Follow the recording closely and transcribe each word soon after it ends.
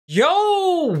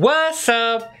Yo, what's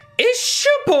up? It's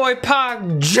your boy Pac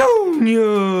Jr.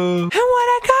 And what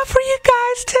I got for you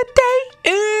guys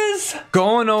today is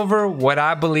going over what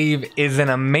I believe is an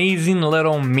amazing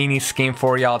little mini scheme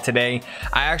for y'all today.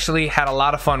 I actually had a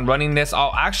lot of fun running this.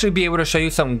 I'll actually be able to show you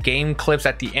some game clips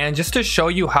at the end just to show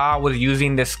you how I was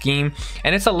using this scheme.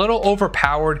 And it's a little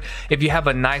overpowered if you have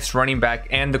a nice running back.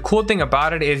 And the cool thing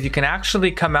about it is you can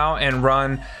actually come out and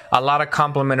run a lot of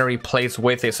complementary plays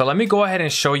with it. So let me go ahead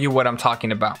and show you what I'm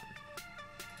talking about.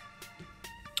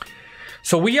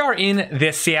 So we are in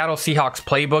this Seattle Seahawks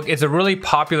playbook. It's a really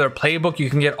popular playbook. You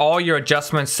can get all your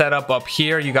adjustments set up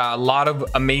here. You got a lot of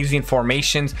amazing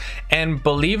formations, and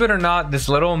believe it or not, this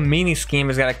little mini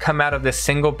scheme is going to come out of the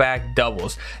single back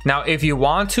doubles. Now if you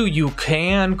want to, you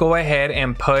can go ahead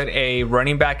and put a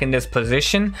running back in this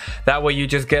position. That way you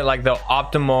just get like the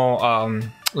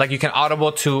optimal like you can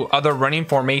audible to other running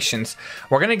formations.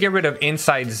 We're going to get rid of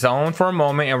inside zone for a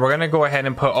moment, and we're going to go ahead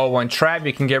and put 0-1 trap.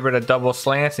 You can get rid of double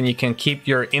slants and you can keep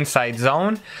your inside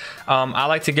zone. I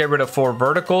like to get rid of 4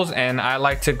 verticals, and I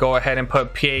like to go ahead and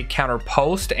put PA counter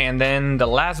post. And then the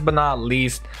last but not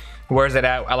least, where's it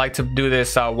at? I like to do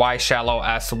this Y shallow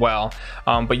as well.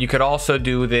 But you could also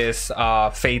do this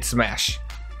fade smash.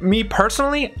 Me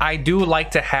personally, I do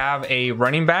like to have a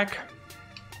running back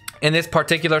in this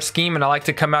particular scheme, and I like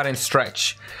to come out and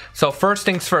stretch. So first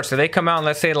things first, if they come out and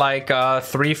let's say like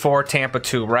 3-4 Tampa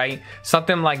 2, right?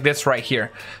 Something like this right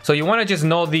here. So you want to just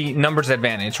know the numbers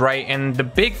advantage, right? And the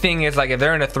big thing is, like, if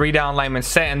they're in a 3-down lineman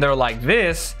set and they're like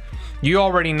this, you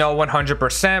already know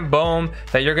 100% boom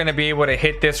that you're going to be able to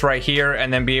hit this right here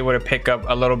and then be able to pick up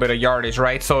a little bit of yardage,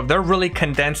 right? So if they're really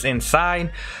condensed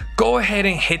inside, go ahead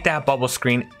and hit that bubble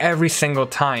screen every single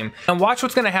time and watch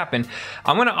what's going to happen.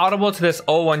 I'm going to audible to this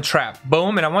 0-1 trap,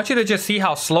 boom, and I want you to just see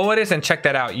how slow it is and check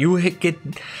that out. You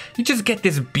just get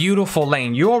this beautiful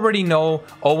lane. You already know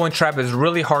 0-1 trap is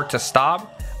really hard to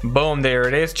stop. Boom, there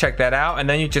it is, check that out. And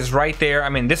then you just right there, I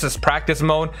mean, this is practice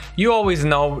mode. You always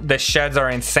know the sheds are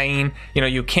insane, you know,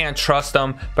 you can't trust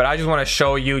them, but I just want to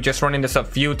show you just running this a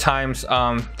few times.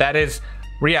 That is,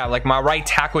 yeah, like my right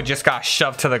tackle just got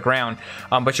shoved to the ground,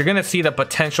 but you're gonna see the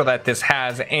potential that this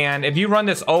has. And if you run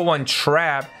this 0-1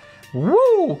 trap,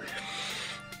 woo,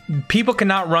 people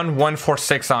cannot run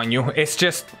 1-4-6 on you. It's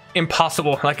just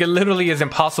impossible. Like, it literally is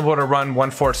impossible to run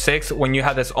 1-4-6 when you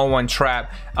have this 0-1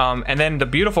 trap. And then the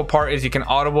beautiful part is you can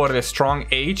audible to the strong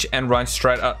H and run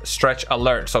stretch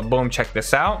alert. So boom, check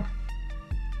this out.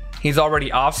 He's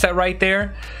already offset right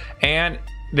there, and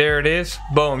there it is.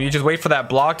 Boom, you just wait for that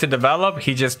block to develop.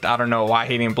 He just, I don't know why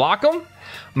he didn't block him,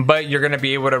 but you're going to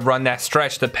be able to run that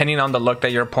stretch depending on the look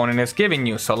that your opponent is giving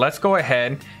you. So let's go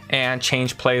ahead and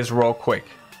change plays real quick.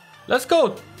 Let's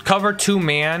go cover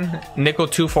 2-man, nickel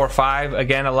 2-4-5.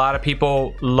 Again, a lot of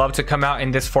people love to come out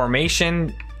in this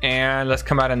formation, and let's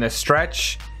come out in this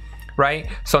stretch, right?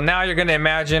 So now you're going to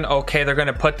imagine, okay, they're going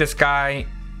to put this guy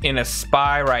in a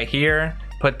spy right here,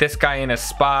 put this guy in a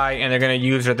spy, and they're going to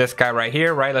use this guy right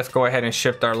here, right? Let's go ahead and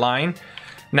shift our line.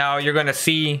 Now you're going to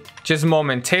see just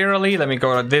momentarily, let me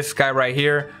go to this guy right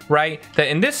here, right? That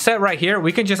in this set right here,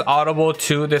 we can just audible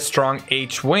to this strong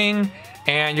H wing,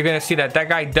 and you're going to see that that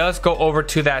guy does go over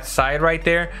to that side right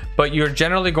there, but you're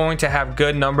generally going to have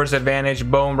good numbers advantage,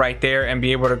 boom, right there, and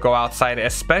be able to go outside,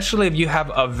 especially if you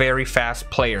have a very fast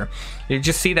player. You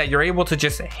just see that you're able to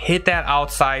just hit that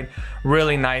outside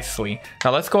really nicely.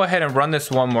 Now let's go ahead and run this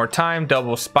one more time.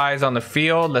 Double spies on the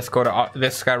field. Let's go to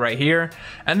this guy right here,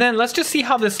 and then let's just see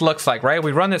how this looks like, right?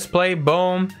 We run this play,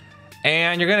 boom,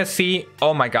 and you're going to see,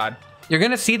 oh my God, you're going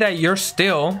to see that you're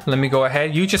still, let me go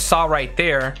ahead, you just saw right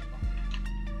there.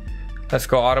 Let's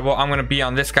go audible. I'm going to be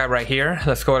on this guy right here.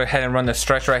 Let's go ahead and run the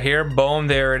stretch right here. Boom,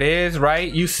 there it is,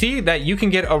 right? You see that you can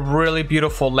get a really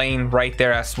beautiful lane right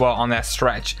there as well on that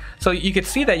stretch. So you can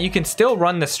see that you can still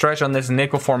run the stretch on this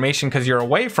nickel formation because you're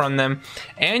away from them.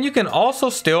 And you can also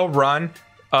still run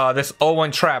this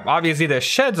 0-1 trap. Obviously the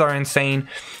sheds are insane,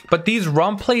 but these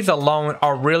run plays alone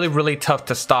are really, really tough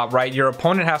to stop, right? Your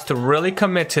opponent has to really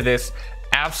commit to this,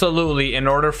 absolutely, in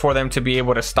order for them to be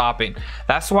able to stop it.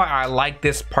 That's why I like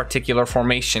this particular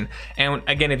formation. And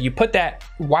again, if you put that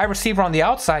wide receiver on the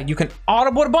outside, you can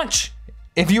audible a bunch.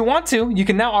 If you want to, you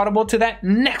can now audible to that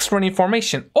next running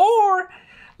formation. Or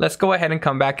let's go ahead and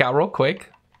come back out real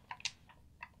quick,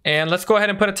 and let's go ahead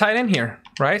and put a tight end here,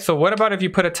 right? So what about if you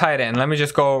put a tight end? Let me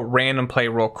just go random play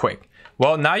real quick.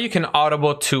 Well, now you can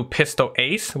audible to pistol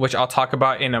ace, which I'll talk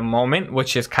about in a moment,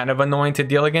 which is kind of annoying to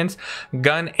deal against.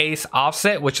 Gun ace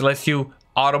offset, which lets you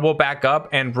audible back up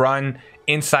and run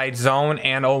inside zone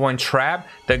and 0-1 trap.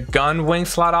 The gun wing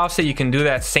slot offset, you can do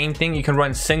that same thing. You can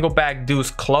run single back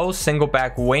deuce close, single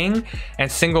back wing,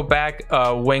 and single back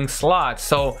wing slot.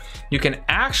 So you can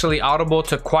actually audible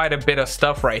to quite a bit of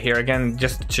stuff right here. Again,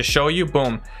 just to show you,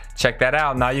 boom, check that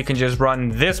out. Now you can just run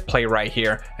this play right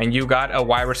here and you got a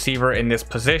wide receiver in this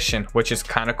position, which is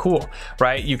kind of cool,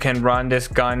 right? You can run this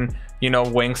gun, you know,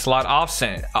 wing slot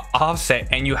offset,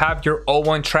 and you have your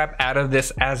 0-1 trap out of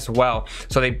this as well.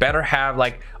 So they better have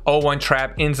like 0-1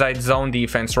 trap inside zone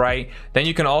defense, right? Then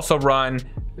you can also run,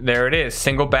 there it is,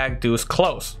 single back deuce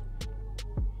close.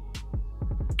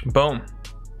 Boom,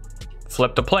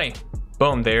 flip the play.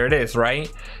 Boom, there it is, right?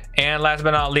 And last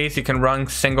but not least, you can run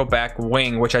single back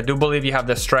wing, which I do believe you have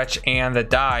the stretch and the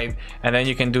dive, and then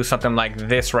you can do something like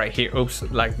this right here. Oops,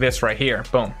 like this right here.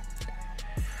 Boom.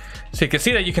 So you can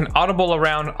see that you can audible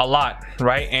around a lot,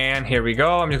 right? And here we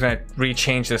go. I'm just gonna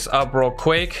rechange this up real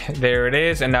quick. There it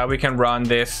is. And now we can run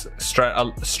this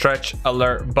stretch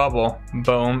alert bubble.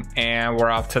 Boom, and we're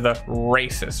off to the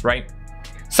races, right?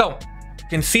 So you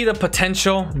can see the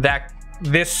potential that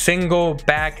this single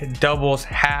back doubles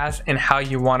has and how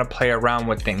you want to play around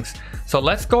with things. So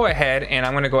let's go ahead, and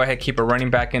I'm going to go ahead and keep a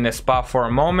running back in this spot for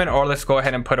a moment, or let's go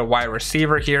ahead and put a wide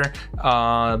receiver here.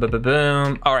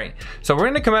 Boom. All right, so we're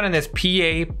going to come out in this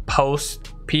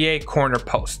PA corner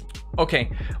post.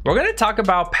 Okay, we're going to talk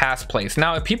about pass plays.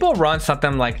 Now, if people run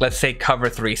something like, let's say, cover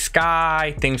 3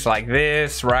 sky, things like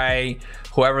this, right?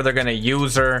 Whoever they're going to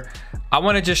use her, I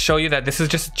want to just show you that this is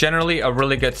just generally a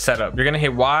really good setup. You're going to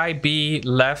hit Y, B,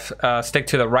 left stick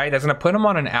to the right. That's going to put them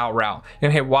on an out route. You're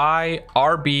going to hit Y,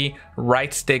 RB,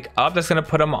 right stick up. That's going to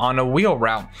put them on a wheel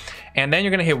route. And then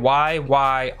you're going to hit Y,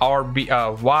 Y,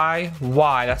 RB, Y,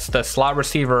 Y. That's the slot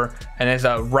receiver. And there's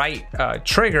a right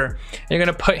trigger. You're going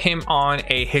to put him on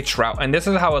a hitch route. And this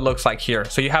is how it looks like here.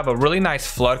 So you have a really nice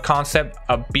flood concept,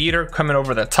 a beater coming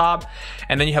over the top,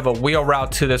 and then you have a wheel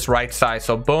route to this right side.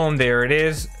 So boom, there it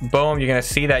is. Boom, you're going to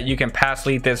see that you can pass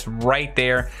lead this right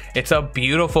there. It's a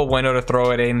beautiful window to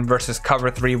throw it in versus cover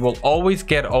 3 will always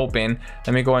get open.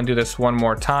 Let me go and do this one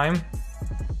more time.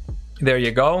 There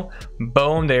you go.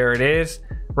 Boom, there it is,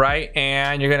 right?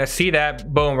 And you're gonna see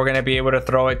that, boom, we're gonna be able to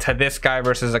throw it to this guy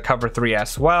versus a cover 3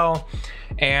 as well.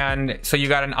 And so you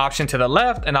got an option to the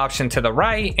left, an option to the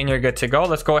right, and you're good to go.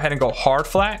 Let's go ahead and go hard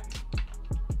flat.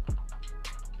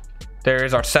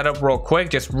 There's our setup real quick,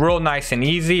 just real nice and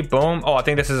easy. Boom. Oh, I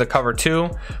think this is a cover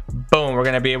 2. Boom, we're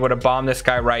gonna be able to bomb this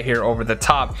guy right here over the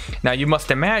top. Now you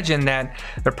must imagine that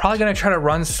they're probably gonna try to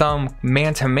run some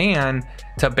man-to-man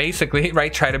to basically,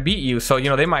 right, try to beat you. So, you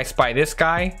know, they might spy this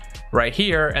guy right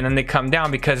here, and then they come down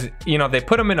because, you know, if they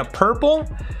put him in a purple,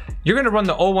 you're gonna run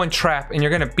the 0-1 trap and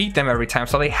you're gonna beat them every time.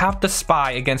 So they have to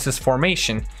spy against this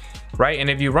formation, right? And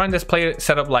if you run this play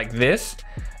setup like this,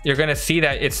 you're gonna see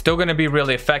that it's still gonna be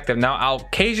really effective. Now, I'll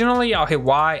hit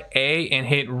Y, A, and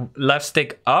hit left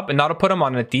stick up, and that'll put them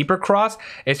on a deeper cross.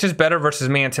 It's just better versus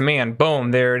man-to-man. Boom,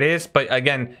 there it is. But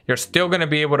again, you're still gonna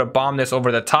be able to bomb this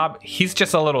over the top. He's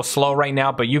just a little slow right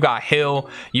now, but you got Hill,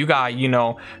 you got, you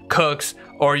know, Cooks,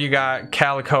 or you got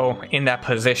Calico in that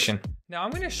position. Now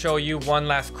I'm going to show you one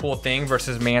last cool thing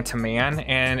versus man-to-man,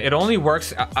 and it only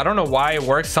works, I don't know why it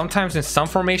works. Sometimes in some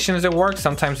formations it works,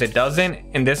 sometimes it doesn't.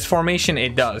 In this formation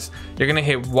it does. You're going to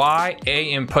hit Y,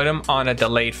 A, and put him on a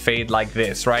delayed fade like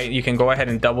this, right? You can go ahead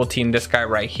and double team this guy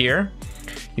right here.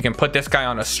 You can put this guy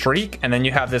on a streak, and then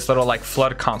you have this little like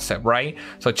flood concept, right?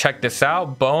 So check this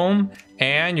out. Boom,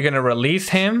 and you're going to release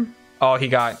him.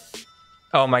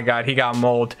 Oh my god, he got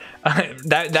mold.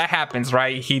 that happens,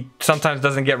 right? He sometimes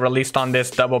doesn't get released on this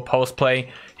double post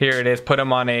play. Here it is. Put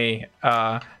him on a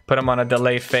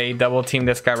delay fade. Double team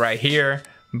this guy right here.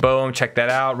 Boom, check that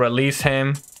out. Release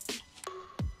him.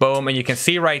 Boom, and you can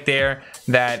see right there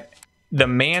that the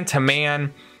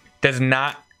man-to-man does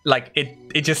not, like,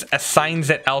 it just assigns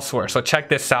it elsewhere. So check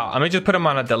this out. Let me just put him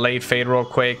on a delayed fade real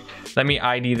quick. Let me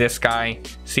ID this guy,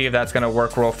 see if that's gonna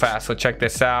work real fast. So check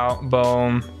this out.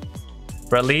 Boom,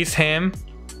 release him,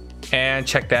 and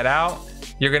check that out.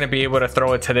 You're gonna be able to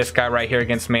throw it to this guy right here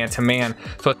against man-to-man.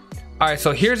 So all right,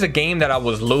 so here's a game that I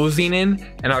was losing in,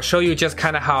 and I'll show you just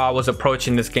kind of how I was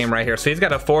approaching this game right here. So he's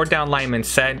got a 4-down lineman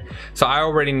set, so I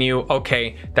already knew,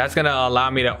 okay, that's gonna allow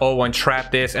me to 0-1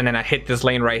 trap this, and then I hit this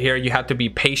lane right here. You have to be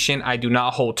patient. I do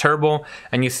not hold turbo,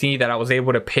 and you see that I was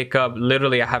able to pick up,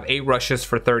 literally I have 8 rushes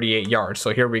for 38 yards.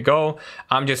 So here we go.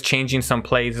 I'm just changing some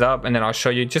plays up, and then I'll show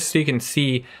you just so you can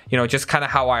see, you know, just kind of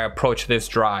how I approach this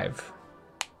drive.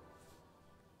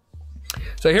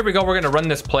 So here we go. We're gonna run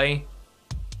this play.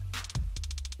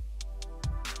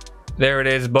 There it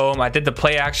is, boom. I did the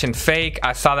play action fake.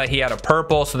 I saw that he had a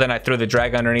purple, so then I threw the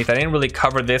drag underneath. I didn't really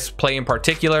cover this play in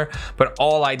particular, but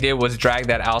all I did was drag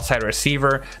that outside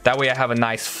receiver. That way I have a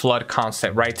nice flood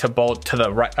concept right to both to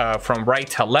the right, from right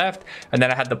to left, and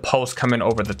then I had the post coming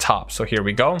over the top. So here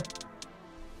we go.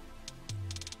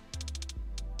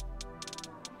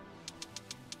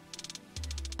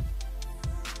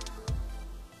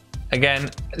 Again,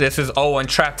 this is 0-1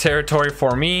 trap territory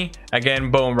for me. Again,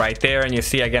 boom, right there. And you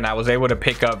see, again, I was able to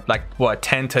pick up like what,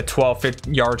 10 to 12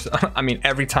 yards. I mean,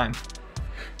 every time.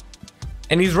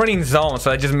 And he's running zone,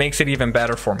 so that just makes it even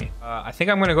better for me. I think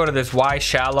I'm gonna go to this Y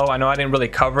shallow. I know I didn't really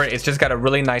cover it. It's just got a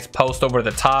really nice post over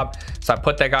the top. So I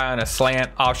put that guy on a slant,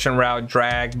 option route,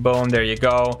 drag, boom, there you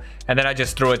go. And then I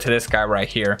just threw it to this guy right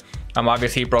here.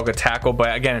 Obviously he broke a tackle,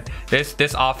 but again, this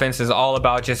offense is all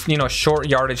about just, you know, short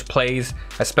yardage plays,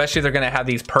 especially they're gonna have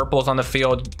these purples on the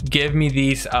field. Give me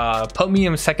these, put me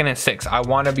in 2nd and 6. I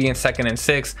want to be in 2nd and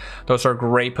 6. Those are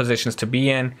great positions to be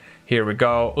in. Here we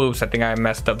go. Oops, I think I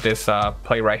messed up this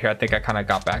play right here. I think I kind of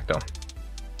got back though.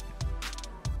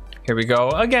 Here we go.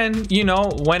 Again, you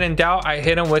know, when in doubt, I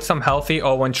hit him with some healthy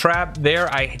 0-1 trap.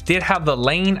 There, I did have the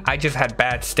lane. I just had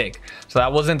bad stick. So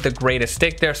that wasn't the greatest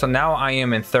stick there. So now I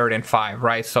am in 3rd and 5,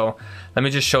 right? So let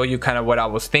me just show you kind of what I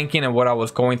was thinking and what I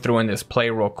was going through in this play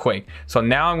real quick. So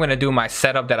now I'm going to do my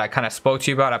setup that I kind of spoke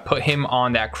to you about. I put him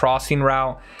on that crossing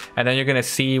route, and then you're going to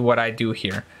see what I do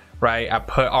here. Right, I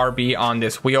put RB on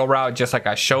this wheel route just like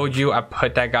I showed you. I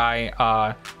put that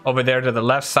guy over there to the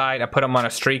left side. I put him on a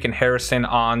streak and Harrison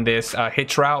on this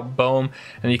hitch route. Boom.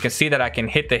 And you can see that I can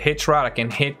hit the hitch route. I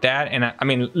can hit that. And I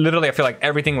mean, literally, I feel like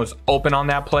everything was open on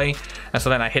that play. And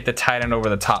so then I hit the tight end over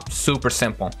the top. Super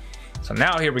simple. So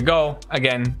now here we go.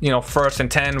 Again, you know, 1st and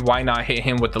 10. Why not hit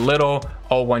him with the little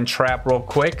 0-1 trap real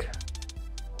quick?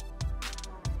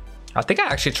 I think I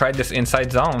actually tried this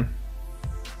inside zone.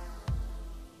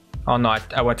 Oh no,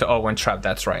 I went to 0-1 trap.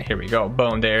 That's right. Here we go.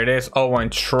 Boom. There it is.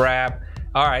 0-1 trap.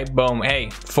 All right. Boom.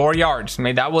 Hey, 4 yards. I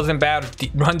mean, that wasn't bad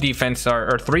run defense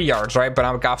or 3 yards, right? But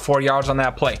I got 4 yards on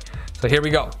that play. So here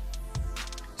we go.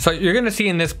 So you're going to see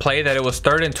in this play that it was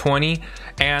 3rd and 20.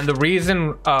 And the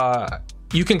reason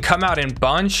you can come out in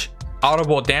bunch,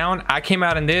 audible down. I came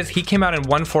out in this. He came out in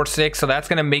 1-4-6. So that's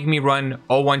going to make me run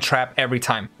 0-1 trap every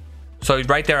time. So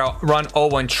right there, I'll run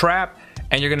 0-1 trap.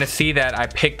 And you're gonna see that I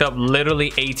picked up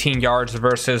literally 18 yards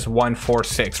versus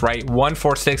 1-4-6, right?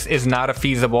 1-4-6 is not a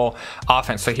feasible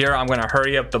offense. So here I'm gonna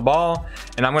hurry up the ball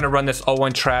and I'm gonna run this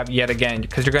 0-1 trap yet again,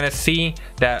 because you're gonna see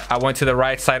that I went to the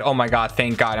right side. Oh my God,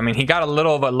 thank God. I mean, he got a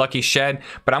little of a lucky shed,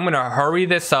 but I'm gonna hurry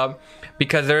this up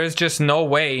because there is just no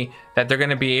way that they're going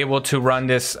to be able to run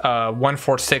this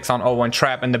 1-4-6 on 0-1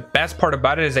 trap. And the best part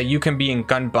about it is that you can be in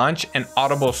gun bunch and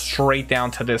audible straight down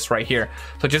to this right here.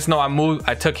 So just know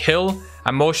I took Hill,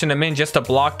 I motioned him in just to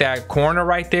block that corner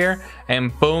right there,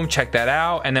 and boom, check that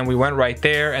out. And then we went right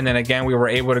there, and then again we were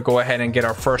able to go ahead and get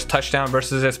our first touchdown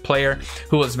versus this player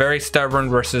who was very stubborn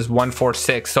versus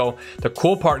 1-4-6. So the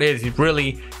cool part is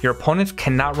really your opponents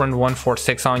cannot run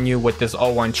 1-4-6 on you with this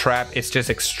 0-1 trap. It's just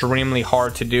extremely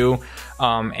hard to do.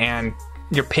 And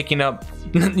you're picking up,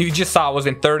 you just saw I was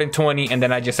in 3rd and 20, and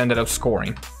then I just ended up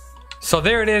scoring. So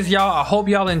there it is, y'all. I hope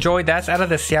y'all enjoyed. That's out of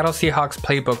the Seattle Seahawks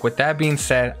playbook. With that being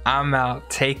said, I'm out.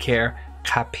 Take care.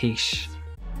 Capiche.